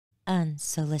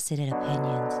Unsolicited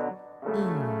opinions.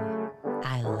 Ooh,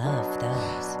 I love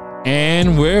those.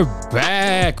 And we're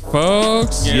back,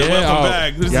 folks. Welcome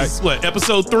back. This is what,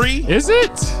 episode 3? Is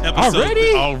it?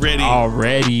 Already?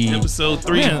 Episode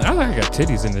 3. Man, I got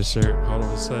titties in this shirt all of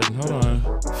a sudden. Hold on.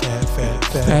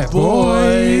 Fat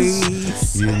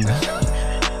boys. You know.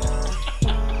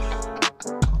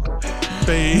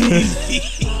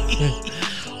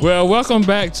 Well, welcome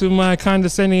back to my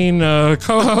condescending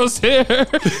co-host here.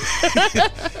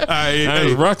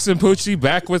 Rux and Poochie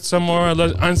back with some more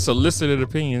unsolicited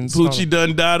opinions. Poochie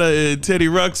Dundada and Teddy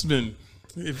Ruxpin.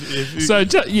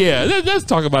 Let's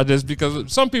talk about this because a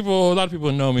lot of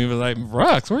people know me, but like,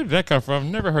 Rux, where did that come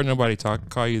from? Never heard nobody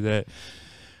call you that.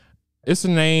 It's a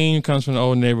name, comes from the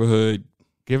old neighborhood,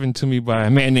 given to me by a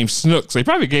man named Snook. So he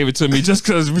probably gave it to me just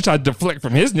because we tried to deflect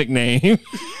from his nickname.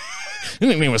 His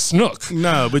nickname was Snook.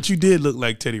 No, but you did look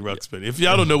like Teddy Ruxpin. If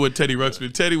y'all don't know what Teddy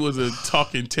Ruxpin, Teddy was a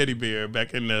talking teddy bear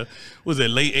back in the,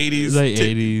 late 80s? Late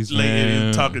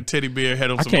 80s, talking teddy bear,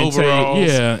 had on some overalls.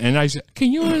 And I said,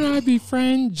 can you and I be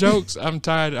friends? Jokes. I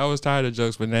was tired of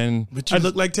jokes, but then. But you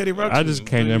look like Teddy Ruxpin. I just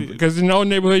came to, because in the old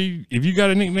neighborhood, if you got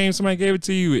a nickname, somebody gave it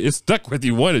to you, it stuck with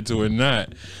you, wanted to or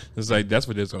not. It's like, that's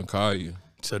what they're going to call you.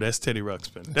 So that's Teddy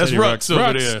Ruxpin. That's Rux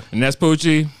over there. And that's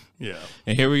Poochie. Yeah.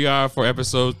 And here we are for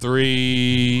episode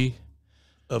 3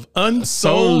 of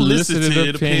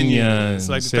Unsolicited Opinions.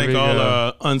 I'd like to thank all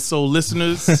our unsold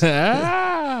listeners.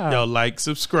 Y'all like,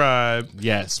 subscribe.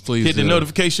 Yes, please hit the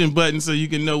notification button so you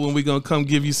can know when we're going to come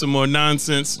give you some more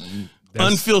nonsense.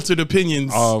 That's unfiltered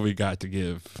opinions. All we got to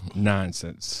give.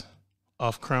 Nonsense.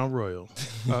 Off Crown Royal.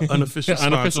 Unofficial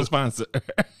sponsor. Unofficial sponsor.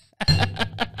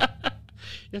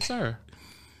 Yes, sir.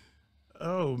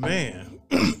 Oh, man.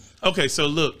 Okay, so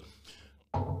look.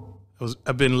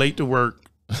 I've been late to work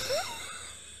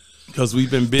because we've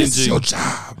been binging. This is your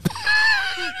job.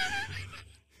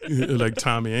 Like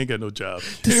Tommy, I ain't got no job.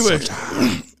 Anyway,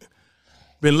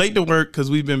 been late to work because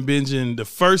we've been binging the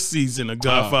first season of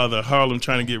Godfather Harlem,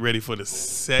 trying to get ready for the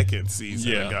second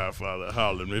season of Godfather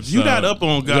Harlem. If you're not up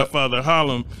on Godfather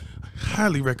Harlem,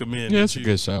 highly recommend it. Yeah, it's a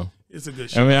good show. It's a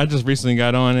good show. I mean, I just recently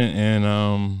got on it, and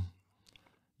I'm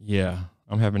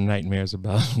having nightmares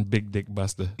about Big Dick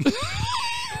Buster.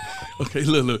 Okay,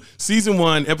 look. Season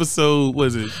 1, episode,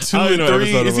 was it 2 and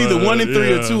 3? It's either 1 and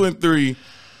 3 or 2 and 3.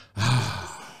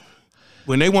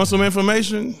 When they want some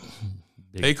information,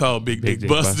 they call Big Dick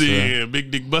Buster. Yeah, Big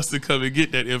Dick Buster come and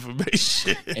get that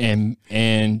information.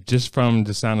 And just from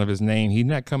the sound of his name, he's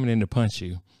not coming in to punch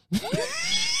you.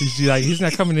 He's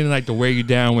not coming in like to wear you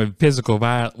down with physical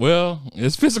violence. Well,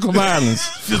 it's physical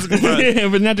violence. Yeah,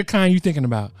 but not the kind you're thinking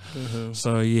about. Uh-huh.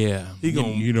 So yeah, he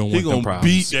gonna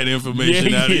beat that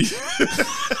information out of you.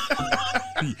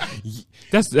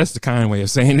 That's the kind way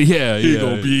of saying it. Yeah, he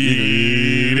gonna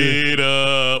beat it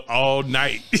up all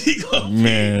night.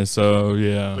 Man, so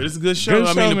yeah, but it's a good show.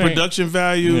 The production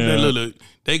value. Yeah. Look,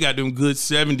 they got them good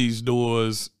 70s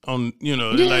doors on,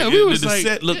 the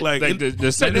set looked like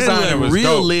the set designer was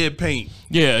real dope. lead paint.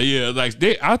 Yeah. Like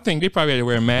I think they probably had to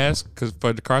wear a mask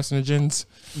for the carcinogens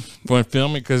for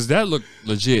filming, because that looked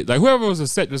legit. Like whoever was a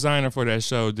set designer for that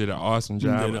show did an awesome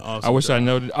job. I wish I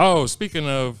noted. Oh, speaking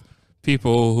of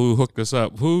people who hooked us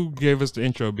up, who gave us the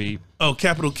intro beat? Oh,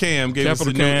 Capital Cam gave us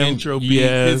the new intro beat.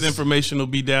 Yes. His information will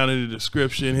be down in the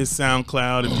description. His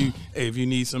SoundCloud. If you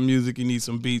need some music, you need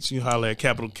some beats, you holler at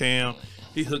Capital Cam.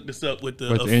 He hooked us up with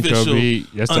the official intro beat.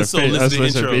 That's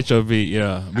unsolicited intro beat.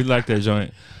 Yeah, we like that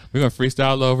joint. We're gonna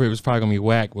freestyle over it. It was probably gonna be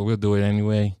whack, but we'll do it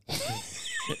anyway.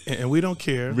 And we don't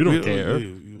care. We don't care.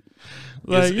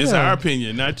 It's our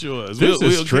opinion, not yours. This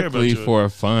is strictly for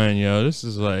fun, yo. This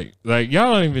is like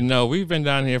y'all don't even know. We've been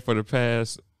down here for the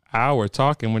past hour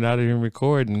talking without even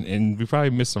recording, and we probably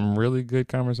missed some really good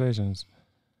conversations.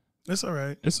 It's all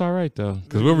right. It's all right though,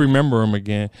 because we'll remember them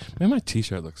again. Man, my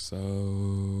T-shirt looks so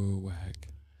whack.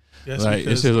 That's like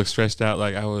it should look stretched out.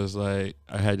 Like I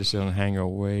had this shit on the hanger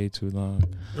way too long.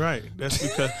 Right. That's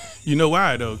because you know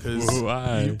why though? Because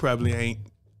you probably ain't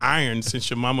ironed since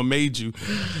your mama made you.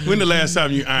 When the last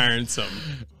time you ironed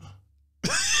something?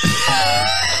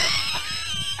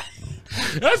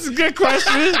 That's a good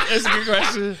question.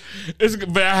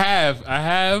 But I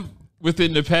have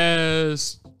within the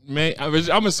past. I'm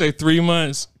gonna say 3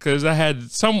 months, because I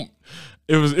had some.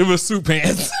 It was suit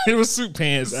pants. It was suit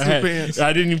pants. I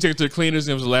didn't even take it to the cleaners.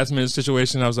 And it was a last minute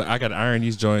situation. I was like, I gotta iron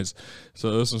these joints.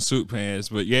 So it was some suit pants.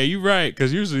 But yeah, you're right.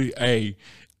 Because usually,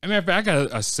 matter of fact, I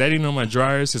got a setting on my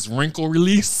dryers. It's wrinkle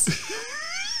release.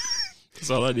 That's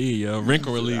all I need, yo.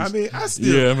 Wrinkle release. I mean, I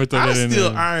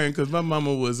still iron, because my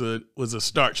mama was a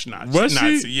starch Nazi. Was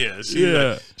she?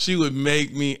 Yeah, she would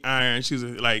make me iron. She was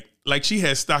like, like she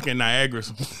has stock in Niagara.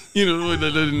 You know,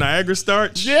 the Niagara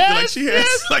starch. Yes,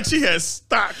 like she has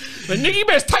stock. But nigga, you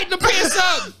better tighten the pants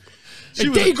up. She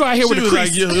and then you go out here with a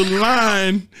crease.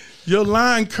 Like, your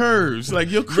line curves. Like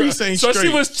your crease ain't so straight.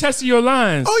 she was testing your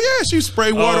lines. Oh yeah, she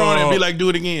spray water on it and be like, do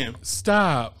it again.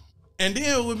 Stop. And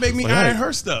then it would make me iron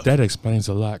her stuff. That explains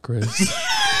a lot, Chris.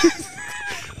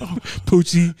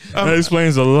 Poochie, that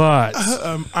explains a lot.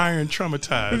 I'm iron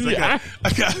traumatized. I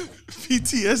got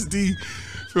PTSD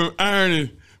from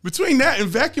ironing. Between that and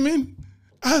vacuuming,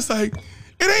 I was like,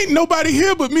 it ain't nobody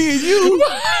here but me and you.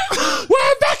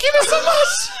 Why vacuuming so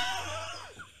much?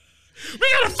 We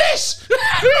got a fish. We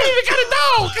even got a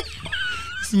dog.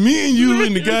 It's me and you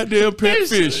and the goddamn pet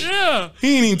fish. Yeah.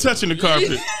 He ain't even touching the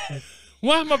carpet.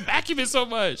 Why am I vacuuming so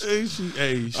much? Hey,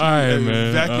 all right,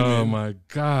 man. Vacuuming. Oh my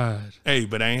God. Hey,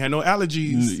 but I ain't had no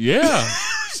allergies. Yeah.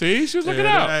 See, she was looking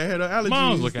out. I had no allergies.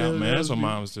 Moms look out, man. That's what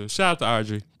moms do. Shout out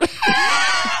to Audrey.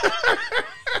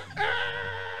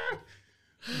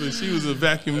 But she was a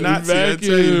vacuum Nazi. I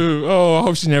tell you. Vacuum. Oh, I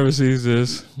hope she never sees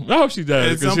this. I hope she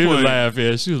does, because she would laugh.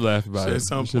 Yeah, she would laugh about it. At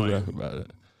some she would point. laugh about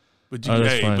it. But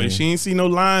but she ain't see no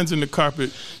lines in the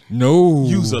carpet. No.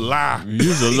 Use a lie.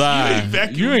 Use a lie.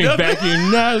 You ain't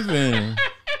vacuum nothing.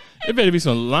 There better be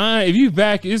some line. If you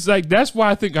vacuum, it's like, that's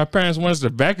why I think our parents want us to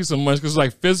vacuum so much, because it's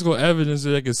like physical evidence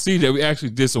that they can see that we actually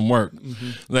did some work.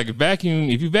 Mm-hmm. Like if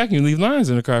you vacuum, leave lines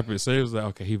in the carpet. So it was like,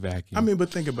 okay, he vacuumed. I mean, but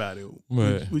think about it.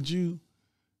 Would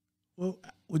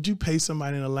you pay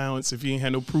somebody an allowance if you ain't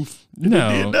had no proof?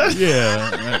 No. Yeah.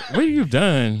 Like, what have you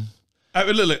done? I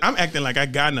mean, look, I'm acting like I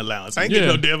got an allowance. I ain't getting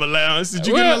no damn allowance. Did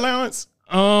you get an allowance?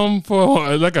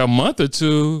 For like a month or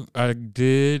two, I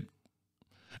did.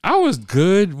 I was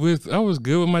good with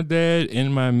my dad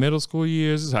in my middle school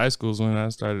years. This is high school when I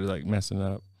started like messing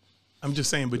up. I'm just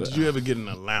saying, but did you ever get an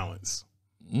allowance?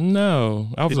 No,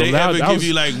 I was Did they allowed. ever give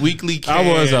you like weekly cash?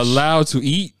 I was allowed to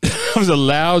eat. I was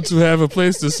allowed to have a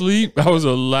place to sleep. I was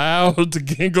allowed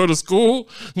to go to school.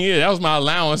 Yeah, that was my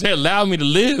allowance. They allowed me to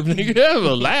live. Nigga, that was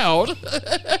allowed.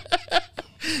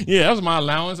 Yeah, that was my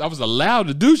allowance. I was allowed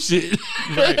to do shit.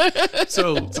 Right.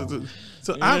 So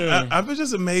yeah. I was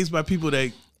just amazed by people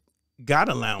that got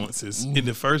allowances in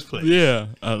the first place. Yeah,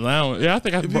 allowance. Yeah, I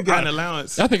think if you got an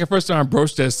allowance. I think the first time I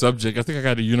broached that subject, I think I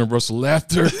got a universal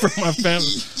laughter from my family.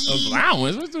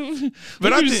 Allowance?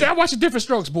 But I watch the Different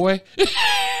Strokes, boy.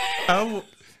 I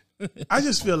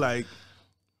just feel like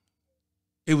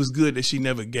it was good that she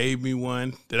never gave me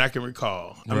one that I can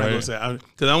recall. I'm not gonna say,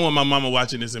 because I don't want my mama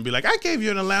watching this and be like, "I gave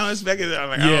you an allowance back in."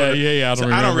 Like, I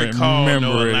don't recall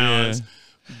no it, allowance,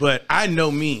 but I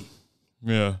know me.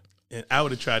 Yeah, and I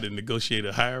would have tried to negotiate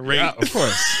a higher rate. Yeah, of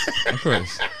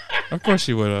course,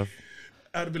 she would have.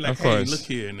 I'd have been like, "Hey, look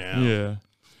here now. Yeah,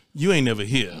 you ain't never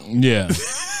here. Yeah,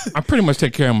 I pretty much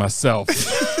take care of myself."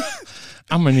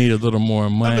 I'm gonna need a little more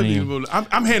money.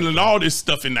 I'm handling all this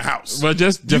stuff in the house. But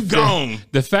just gone.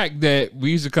 The fact that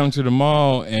we used to come to the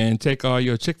mall and take all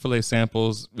your Chick-fil-A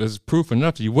samples was proof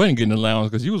enough that you wasn't getting allowance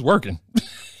because you was working.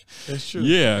 That's true.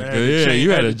 Yeah,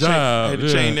 you had a job. Had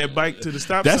to chain that bike to the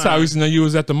stop sign. That's how I used to know you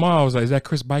was at the mall. I was like, is that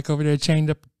Chris' bike over there chained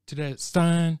up to that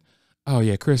sign? Oh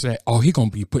yeah, Chris. He gonna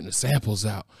be putting the samples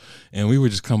out, and we would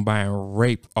just come by and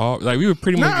rape all. Like we would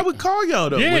pretty much. I would call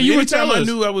y'all though. Yeah, you would tell us. I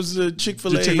knew I was a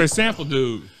Chick-fil-A. The Chick-fil-A sample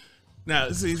dude.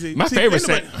 Now, see, my favorite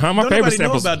samples. Nobody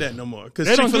know about that no more because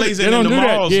Chick-fil-A's in the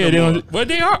malls. Yeah, no more. Well,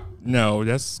 they are. No,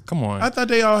 come on. I thought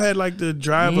they all had like the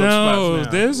drive-up spots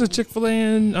now. There's a Chick-fil-A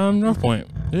in North Point.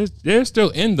 They're still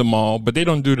in the mall, but they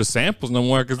don't do the samples no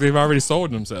more because they've already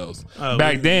sold themselves.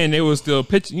 Back then, they were still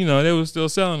pitching. They were still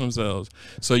selling themselves.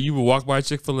 So you would walk by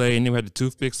Chick-fil-A and they had the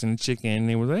toothpicks and the chicken, and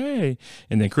they was like, hey,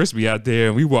 and then Chris be out there,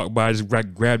 and we walk by, just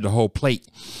grab the whole plate.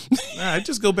 Nah,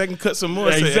 just go back and cut some more.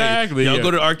 Exactly. Say, hey, y'all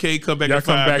go to the arcade, come back. Y'all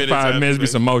in 5 minutes, be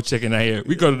some more chicken out here.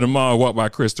 We go to the mall, walk by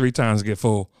Chris 3 times, and get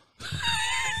full.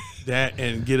 That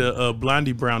and get a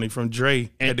blondie brownie from Dre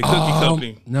at the cookie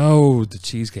company. No, the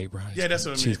cheesecake brownie. Yeah, that's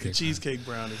what I mean. The cheesecake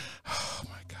brownie. Oh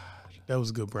my God, that was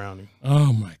a good brownie.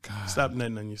 Oh my God, stop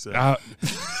nutting on yourself.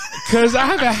 Because I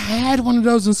haven't had one of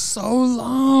those in so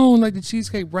long. Like the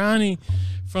cheesecake brownie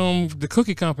from the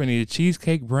cookie company. The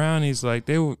cheesecake brownies, like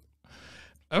they were.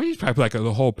 I mean, you probably put like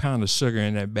a whole pound of sugar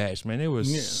in that batch, man. It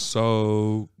was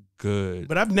so good.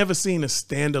 But I've never seen a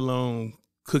standalone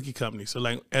cookie company. So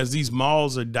like as these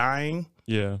malls are dying,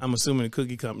 I'm assuming the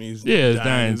cookie company is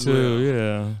dying too. Well.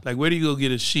 Yeah. Like where do you go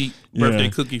get a chic birthday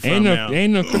cookie from now?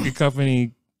 Ain't no cookie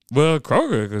company Well,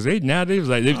 Kroger, because they nowadays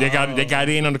like they got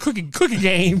in on the cookie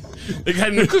game. They got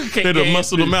in the cookie cake game. They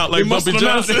muscled them out like Bumpy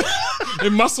Johnson. They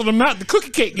muscled them out the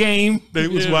cookie cake game. They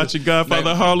was watching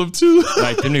Godfather Harlem too.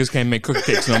 Like them niggas can't make cookie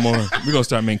cakes no more. We gonna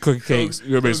start making cookie cakes.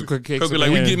 We're gonna make some cookie cakes. Like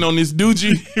we getting on this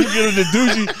doogie. We getting the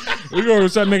doogie. We gonna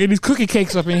start making these cookie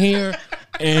cakes up in here,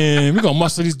 and we gonna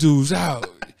muscle these dudes out.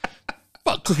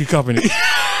 Fuck Cookie Company.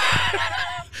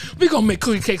 We gonna make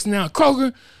cookie cakes now,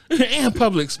 Kroger and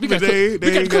Publix. We got they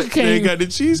ain't got the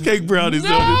cheesecake brownies.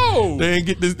 No, they ain't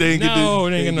get this. They ain't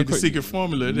get the secret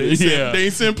formula. They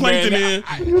ain't send plankton in.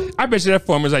 I bet you that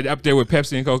formula is like up there with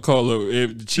Pepsi and Coca-Cola.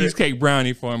 The cheesecake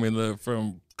brownie formula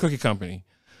from Cookie Company.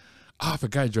 Oh, I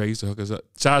forgot Dre used to hook us up.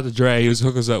 Shout out to Dre. He used to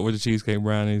hook us up with the cheesecake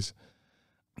brownies.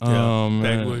 Back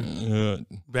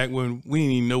when we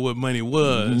didn't even know what money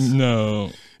was.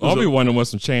 No. All we wanted was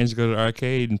some change to go to the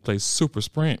arcade and play Super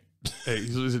Sprint. Hey,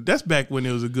 that's back when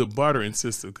it was a good bartering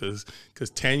system because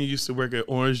Tanya used to work at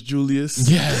Orange Julius.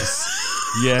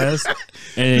 Yes.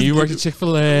 And you worked at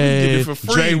Chick-fil-A.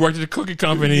 Dre worked at the Cookie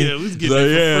Company. Yeah, we was getting it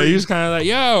for free. He was kind of like,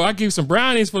 yo, I'll give you some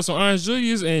brownies for some Orange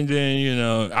Julius, and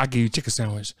then, I'll give you a chicken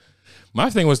sandwich.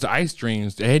 My thing was the ice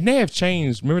creams. They have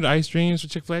changed. Remember the ice creams for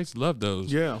Chick-fil-A? I used to love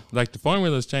those. Yeah. Like the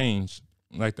formulas changed.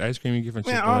 Like the ice cream you get from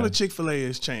Chick-fil-A. Man, all the Chick-fil-A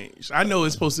has changed. I know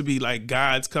it's supposed to be like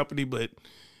God's company, but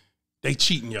they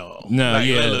cheating y'all. No,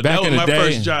 look, back that in was the my day,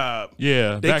 first job.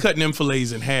 Yeah. They cutting them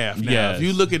fillets in half now. Yes. If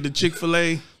you look at the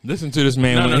Chick-fil-A. Listen to this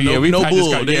man. No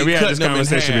bull. We had this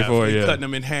conversation before. They yeah. cutting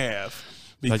them in half.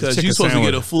 Because like you're supposed sandwich.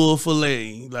 to get a full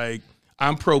fillet. Like,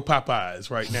 I'm pro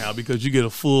Popeyes right now because you get a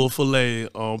full fillet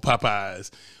on Popeyes.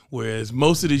 Whereas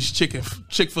most of these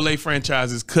Chick-fil-A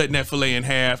franchises cutting that fillet in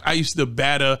half. I used to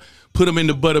batter, put them in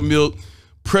the buttermilk,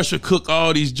 pressure cook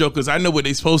all these jokers. I know what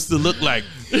they supposed to look like.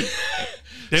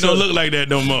 They don't look like that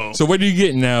no more. So what are you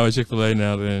getting now at Chick-fil-A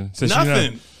now then? Since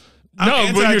nothing.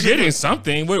 No, but you're getting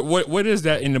something. What is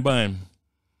that in the bun?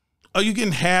 Oh, you're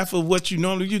getting half of what you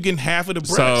normally. You're getting half of the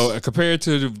breast. So compared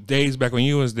to the days back when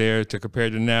you was there to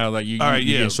compared to now, like you, all right,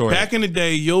 you yeah. get shorter. Back in the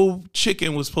day, your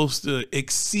chicken was supposed to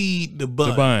exceed the bun.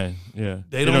 The bun, yeah.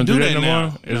 They don't do that no more.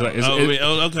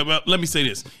 More. Okay, well, let me say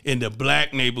this: in the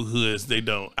black neighborhoods, they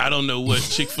don't. I don't know what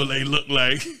Chick-fil-A look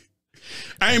like.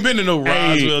 I ain't been to no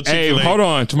Roswell Chick-fil-A. Hey, hold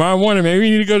on. Tomorrow morning, maybe we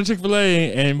need to go to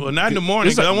Chick-fil-A and. Well, not in the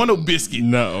morning because I want no biscuit.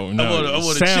 No. I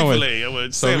want a Chick-fil-A. I want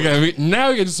a sandwich. Now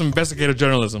we got to do some investigative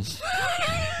journalism.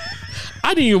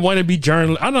 I didn't even want to be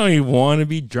I don't even want to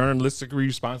be journalistically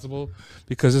responsible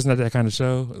because it's not that kind of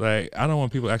show. Like, I don't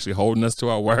want people actually holding us to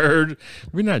our word.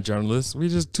 We're not journalists. We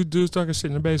just two dudes talking shit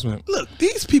in the basement. Look,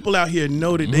 these people out here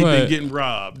know that they've been getting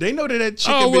robbed. They know that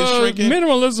chicken been shrinking.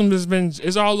 Minimalism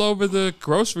is all over the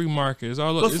grocery market. It's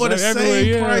all over. But for the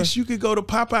same price, you could go to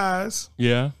Popeyes.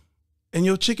 Yeah. And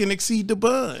your chicken exceed the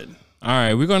bun. All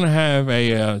right, we're going to have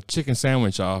a chicken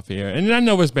sandwich off here. And I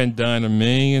know it's been done a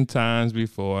million times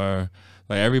before.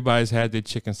 Like, everybody's had their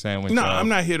chicken sandwich. No, I'm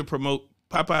not here to promote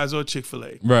Popeyes or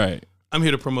Chick-fil-A. Right. I'm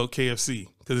here to promote KFC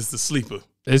because it's the sleeper.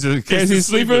 Is it a KFC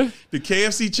sleeper? The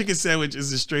KFC chicken sandwich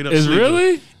is a straight up sleeper.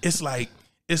 Really? It's like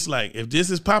if this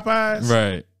is Popeyes,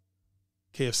 right?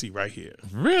 KFC right here.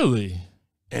 Really?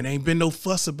 And ain't been no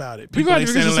fuss about it. People ain't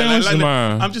standing sandwich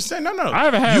tomorrow. I'm just saying, no. I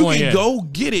haven't had one yet. You can go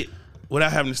get it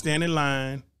without having to stand in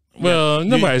line. Well,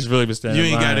 nobody's really been standing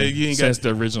in line since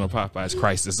the original Popeyes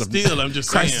crisis. Still, I'm just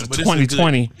saying. But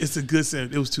 2020. It's a good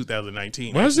sandwich. It was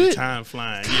 2019. Was it? Time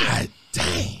flying. God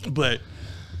dang. But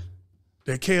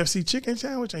that KFC chicken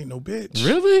sandwich ain't no bitch.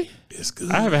 Really? It's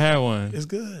good. I haven't had one. It's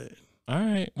good. All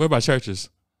right. What about Church's?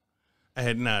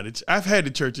 I've had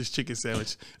the Church's chicken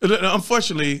sandwich.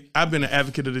 Unfortunately, I've been an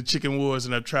advocate of the chicken wars,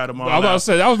 and I've tried them all. I was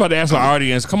about to ask my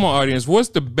audience. Come on, audience. What's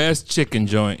the best chicken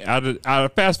joint out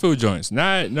of fast food joints?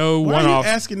 Why one off. Are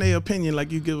you asking their opinion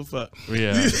like you give a fuck?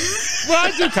 Yeah. Well,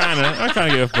 I do kind of. I kind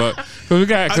of give a fuck.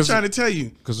 I'm trying to tell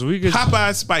you. Because we get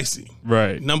Popeye's spicy.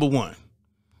 Right. Number one.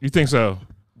 You think so?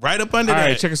 Right up under that. All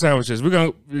right, chicken sandwiches. We're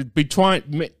gonna be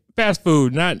fast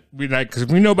food, because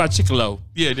we know about Chick-fil-A.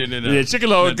 Yeah, Yeah,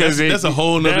 Chick-fil-A because that's a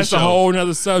whole nother show. That's a whole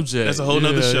nother subject. That's a whole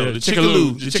nother show. The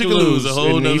Chick-fil-A is a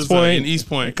whole nother subject. In East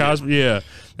Point. Yeah,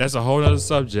 that's a whole other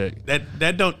subject. That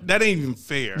ain't even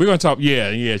fair. We're gonna talk.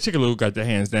 Yeah. Chick-fil-A got their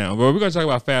hands down, but we're gonna talk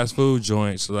about fast food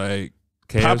joints like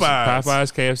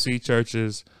Popeyes, KFC,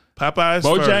 Church's. Popeyes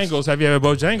Bojangles. First. Have you ever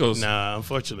Bojangles? Nah,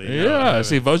 unfortunately. Yeah, no,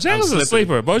 see, Bojangles is a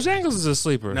sleeper. Bojangles is a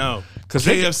sleeper. No, because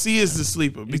KFC is the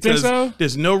sleeper. Because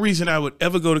there's no reason I would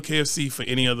ever go to KFC for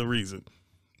any other reason.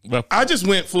 Well, I just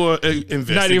went for investigative.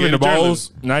 Not even the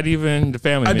bowls. Not even the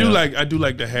family. I do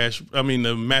like the hash. I mean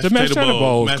the mashed potato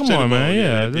bowls. Come on, man.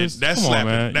 Yeah, that's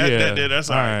slapping. That's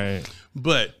all right.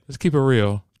 But let's keep it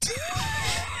real.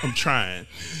 I'm trying.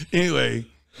 Anyway,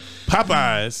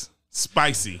 Popeyes,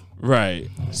 spicy. Right.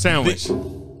 Sandwich.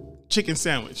 Chicken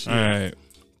sandwich. All right.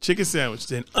 Chicken sandwich.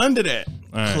 Then under that,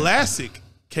 right. classic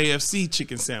KFC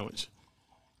chicken sandwich.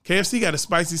 KFC got a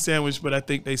spicy sandwich, but I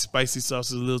think they spicy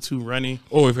sauce is a little too runny.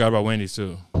 Oh, we forgot about Wendy's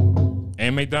too.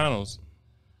 And McDonald's.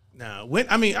 Nah, I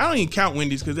don't even count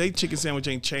Wendy's because they chicken sandwich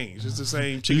ain't changed. It's the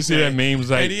same chicken. You see that meme?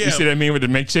 Like, you see that meme with the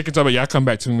McChicken talking about y'all come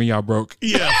back to me when y'all broke.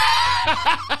 Yeah.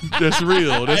 That's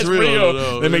real. That's real.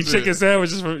 Though. They make chicken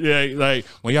sandwiches for like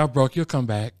when y'all broke, you'll come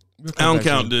back. I don't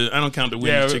count the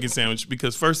Wendy's chicken sandwich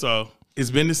because first off,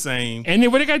 it's been the same. And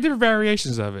then they got different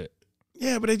variations of it.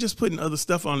 Yeah, but they just putting other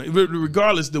stuff on it.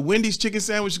 Regardless, the Wendy's chicken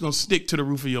sandwich is gonna stick to the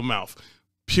roof of your mouth.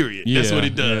 Period. Yeah, that's what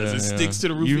it does. It sticks to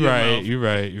the roof of your mouth. You're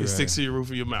right. It sticks to your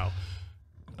roof of your mouth.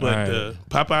 But the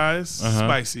Popeyes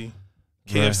spicy,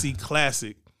 KFC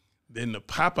classic, then the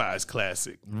Popeyes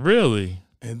classic. Really?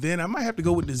 And then I might have to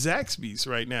go with the Zaxby's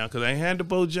right now because I had the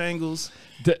Bojangles.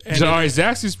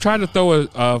 Zaxby's tried to throw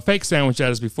a fake sandwich at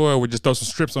us before. We just throw some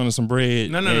strips on some bread.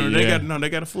 No. They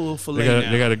got a full fillet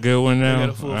now. They got a good one now. They got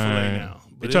a full fillet now.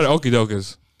 They tried the okie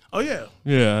dokas. Oh yeah.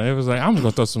 Yeah, it was like I'm just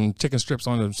gonna throw some chicken strips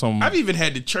on some. I've even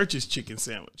had the Church's chicken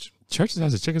sandwich. Church's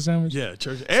has a chicken sandwich? Yeah,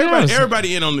 Church.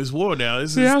 Everybody in on this war now. I'm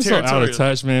so out of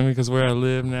touch, man, because where I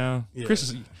live now. Yeah.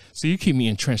 Chris, so you keep me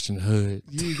entrenched in the hood.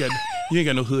 You ain't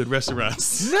got no hood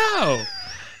restaurants. No,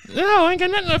 I ain't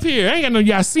got nothing up here. I ain't got no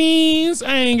Yassine's.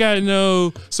 I ain't got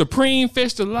no Supreme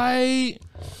Fish Delight.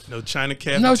 No China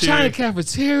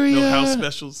cafeteria. No house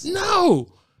specials. No.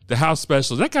 The house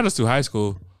specials. That got us through high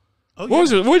school. Oh, what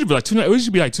was it? What would you be like? It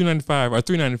should be like $2.95 or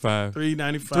 $3.95.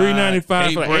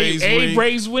 $3.95. Eight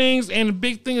braised wings and a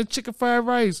big thing of chicken fried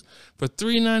rice for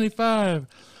 $3.95.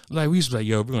 Like we used to be like,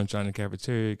 yo, we're gonna try in the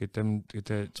cafeteria, get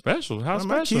that special. How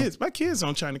special? My kids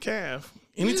on China Caf.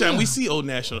 Anytime we see Old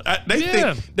National,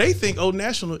 they think Old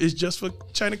National is just for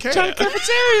China Caf. China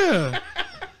cafeteria.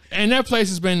 And that place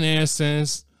has been there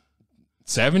since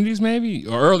 70s maybe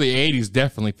or early 80s,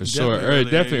 definitely for sure.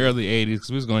 Definitely early 80s because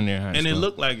we was going there in high school. And it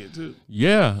looked like it too.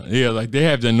 Yeah, like they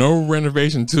have done no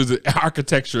renovation to the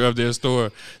architecture of their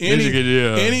store.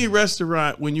 Any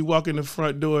restaurant, when you walk in the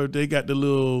front door, they got the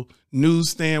little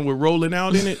newsstand with Rolling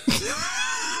Out in it.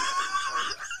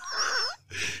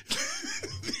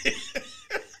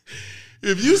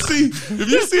 If you see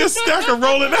a stack of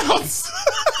Rolling Outs.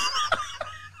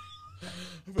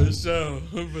 For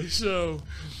sure.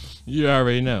 You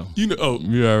already know. You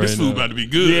already this food about to be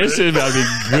good. Yeah, this shit about to be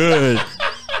good.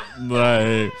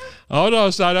 Like, hold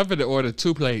on, Shot. I'm finna order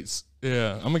 2 plates.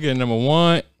 Yeah, I'm gonna get number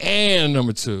 1 and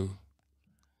number 2.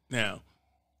 Now,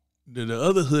 the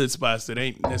other hood spots that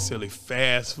ain't necessarily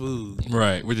fast food.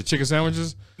 Right, with the chicken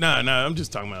sandwiches? Nah, I'm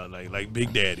just talking about like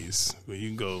Big Daddy's where you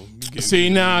can go.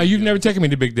 You've never taken me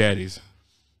to Big Daddy's.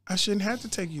 I shouldn't have to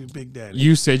take you to Big Daddy.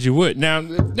 You said you would. Now,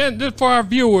 for our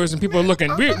viewers and people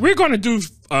looking, we're going to do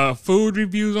food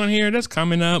reviews on here. That's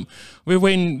coming up. We're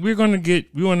waiting. We want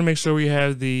to make sure we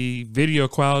have the video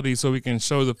quality so we can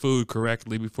show the food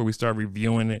correctly before we start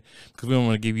reviewing it because we don't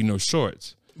want to give you no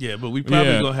shorts. Yeah, but we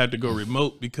probably going to have to go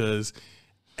remote because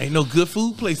ain't no good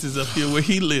food places up here where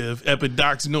he live, up at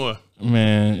Docks North.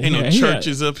 Man, ain't no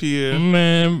churches up here.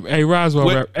 Man, hey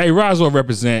Roswell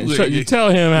represent. You tell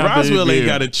him how Roswell ain't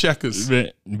got a Checkers.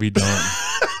 We don't.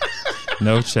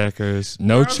 No Checkers,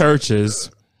 no churches.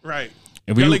 Right.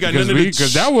 And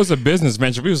because that was a business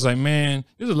venture. We was like, man,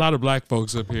 there's a lot of black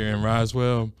folks up here in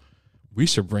Roswell. We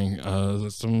should bring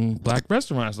some black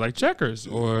restaurants like Checkers,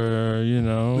 or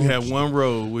we had one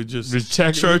row with just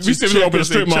churches. We said we open a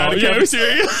strip mall. Yeah, we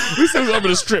said we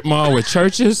open a strip mall with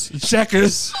churches,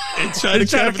 Checkers, and China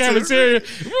cafeteria.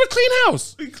 We were a clean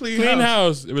house. Clean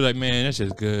house. It was like, man, that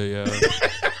shit's good, yo.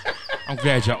 I'm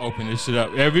glad y'all opened this shit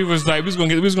up. We was like, we was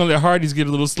gonna let Hardee's get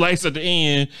a little slice at the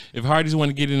end. If Hardee's want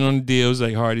to get in on the deal, it's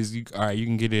like Hardee's. All right, you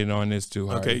can get in on this too.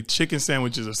 Hardee's. Okay, chicken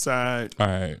sandwiches aside. All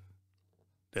right.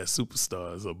 That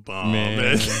Superstar is a bomb,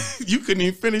 man. You couldn't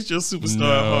even finish your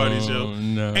Superstar at Hardee's, yo.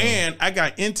 No. And I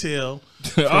got intel.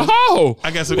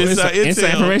 I got some inside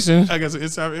information. I got some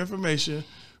inside information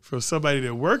from somebody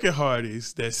that work at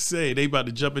Hardee's that say they about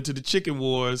to jump into the chicken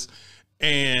wars,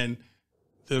 and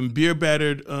them beer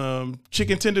battered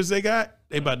chicken tenders they got,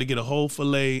 they about to get a whole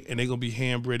fillet, and they gonna be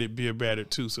hand breaded beer battered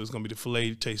too. So it's gonna be the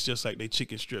fillet taste just like they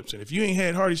chicken strips. And if you ain't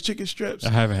had Hardee's chicken strips,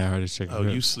 I haven't had Hardee's chicken strips.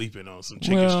 Oh, you sleeping on some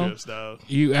chicken strips, dog?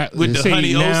 With the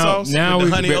honey O sauce. Now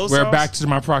we're back to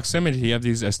my proximity of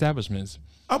these establishments.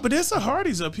 Oh, but there's a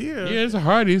Hardee's up here. Yeah, there's a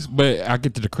Hardee's, but I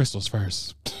get to the Crystals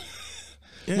first.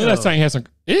 Well, last time you had some.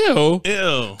 Ew.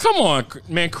 Come on,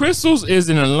 man. Crystals is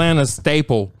an Atlanta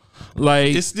staple.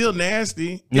 Like, it's still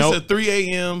nasty. Nope. It's a 3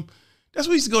 a.m. That's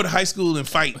where we used to go to high school and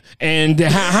fight. And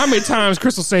how many times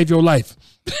Crystal saved your life?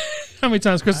 How many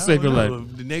times Crystal saved your life?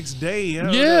 The next day.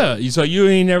 Yeah. So you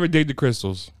ain't never dig the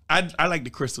crystals. I like the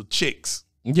crystal chicks.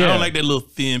 Yeah. I don't like that little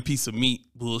thin piece of meat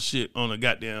bullshit on a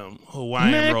goddamn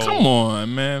Hawaiian Man, roll. come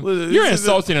on, man. Well, You're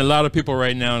insulting a lot of people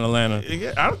right now in Atlanta.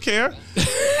 Yeah, I don't care.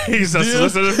 He's just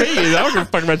listening to me. I don't give a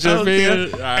fuck about your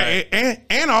opinion.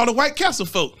 And all the White Castle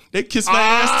folk. They kiss my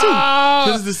ass too.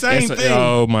 Because it's the same thing.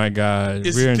 Oh my God.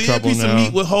 It's We're a in thin trouble piece now. of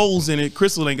meat with holes in it.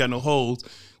 Crystal ain't got no holes.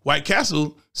 White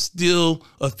Castle still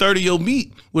a 30-year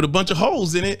meat with a bunch of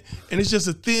holes in it, and it's just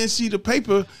a thin sheet of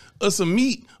paper of some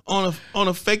meat on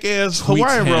a fake ass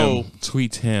Hawaiian roll.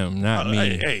 Tweet him, not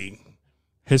me. Hey,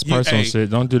 his personal shit.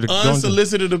 Don't do the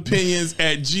unsolicited opinions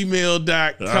at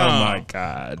gmail.com. Oh my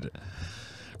God.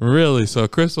 Really? So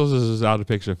crystals is out of the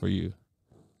picture for you.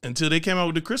 Until they came out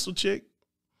with the crystal chick.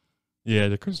 Yeah,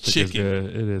 the crystal chick is Chicken. good.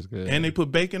 It is good. And they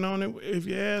put bacon on it if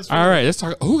you ask for All right, let's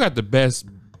talk. Who got the best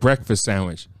breakfast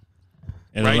sandwich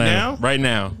in Right Atlanta? now? Right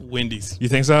now. Wendy's. You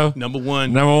think so? Number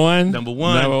one. Number one? Number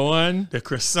one. Number one? The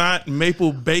croissant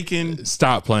maple bacon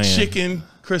Stop playing. chicken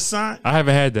croissant. I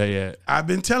haven't had that yet. I've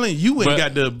been telling you, ain't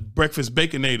got the breakfast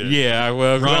baconator. Yeah,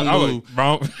 well, Wrong move.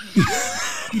 wrong.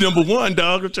 Number one,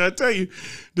 dog. I'm trying to tell you,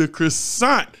 the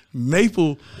croissant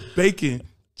maple bacon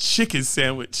chicken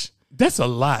sandwich. That's a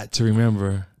lot to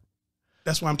remember.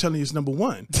 That's why I'm telling you it's number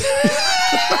one.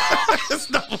 It's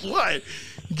number one.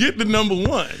 Get the number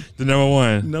one. The number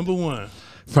one. Number one.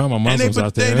 From my Muslims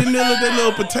out there. They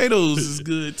little potatoes is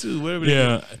good too. Whatever they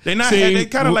Yeah. They're not. See, they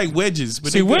kind of like wedges.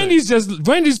 But see,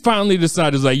 Wendy's finally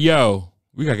decided, like, yo,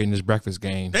 we got to get in this breakfast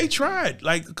game. They tried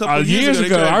like a couple Years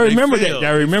ago. ago. I remember that.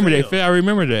 failed. I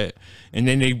remember that. And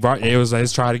then they was like,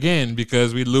 let's try it again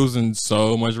because we losing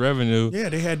so much revenue. Yeah,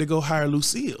 they had to go hire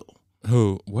Lucille.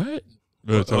 Who? What?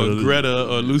 Or Greta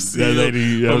or Lucille That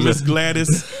lady, or Miss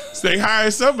Gladys. So they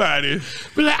hired somebody.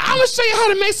 But like, I'm gonna show you how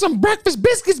to make some breakfast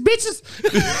biscuits, bitches.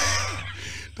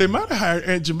 They might have hired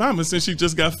Aunt Jemima since she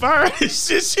just got fired.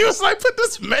 She was like, put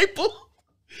this maple.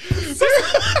 Put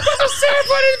some syrup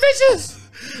on these bitches.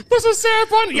 Put some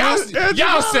syrup on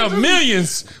y'all sell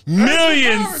millions.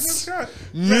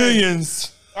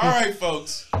 All right,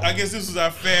 folks. I guess this was our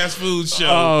fast food show.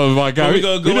 Oh my God, we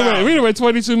gonna go out. We done wait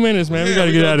 22 minutes, man. We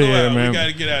gotta get out of here, man. We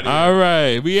gotta get out of here. All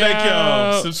right, Thank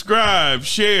y'all. Subscribe,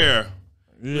 share.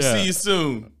 Yeah. We'll see you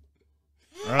soon.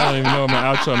 I don't even know what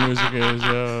my outro music is.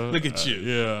 Look at you.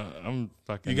 Yeah, I'm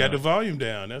fucking. You got the volume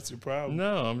down. That's your problem.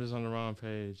 No, I'm just on the wrong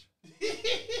page.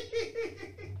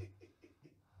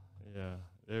 Yeah,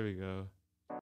 there we go.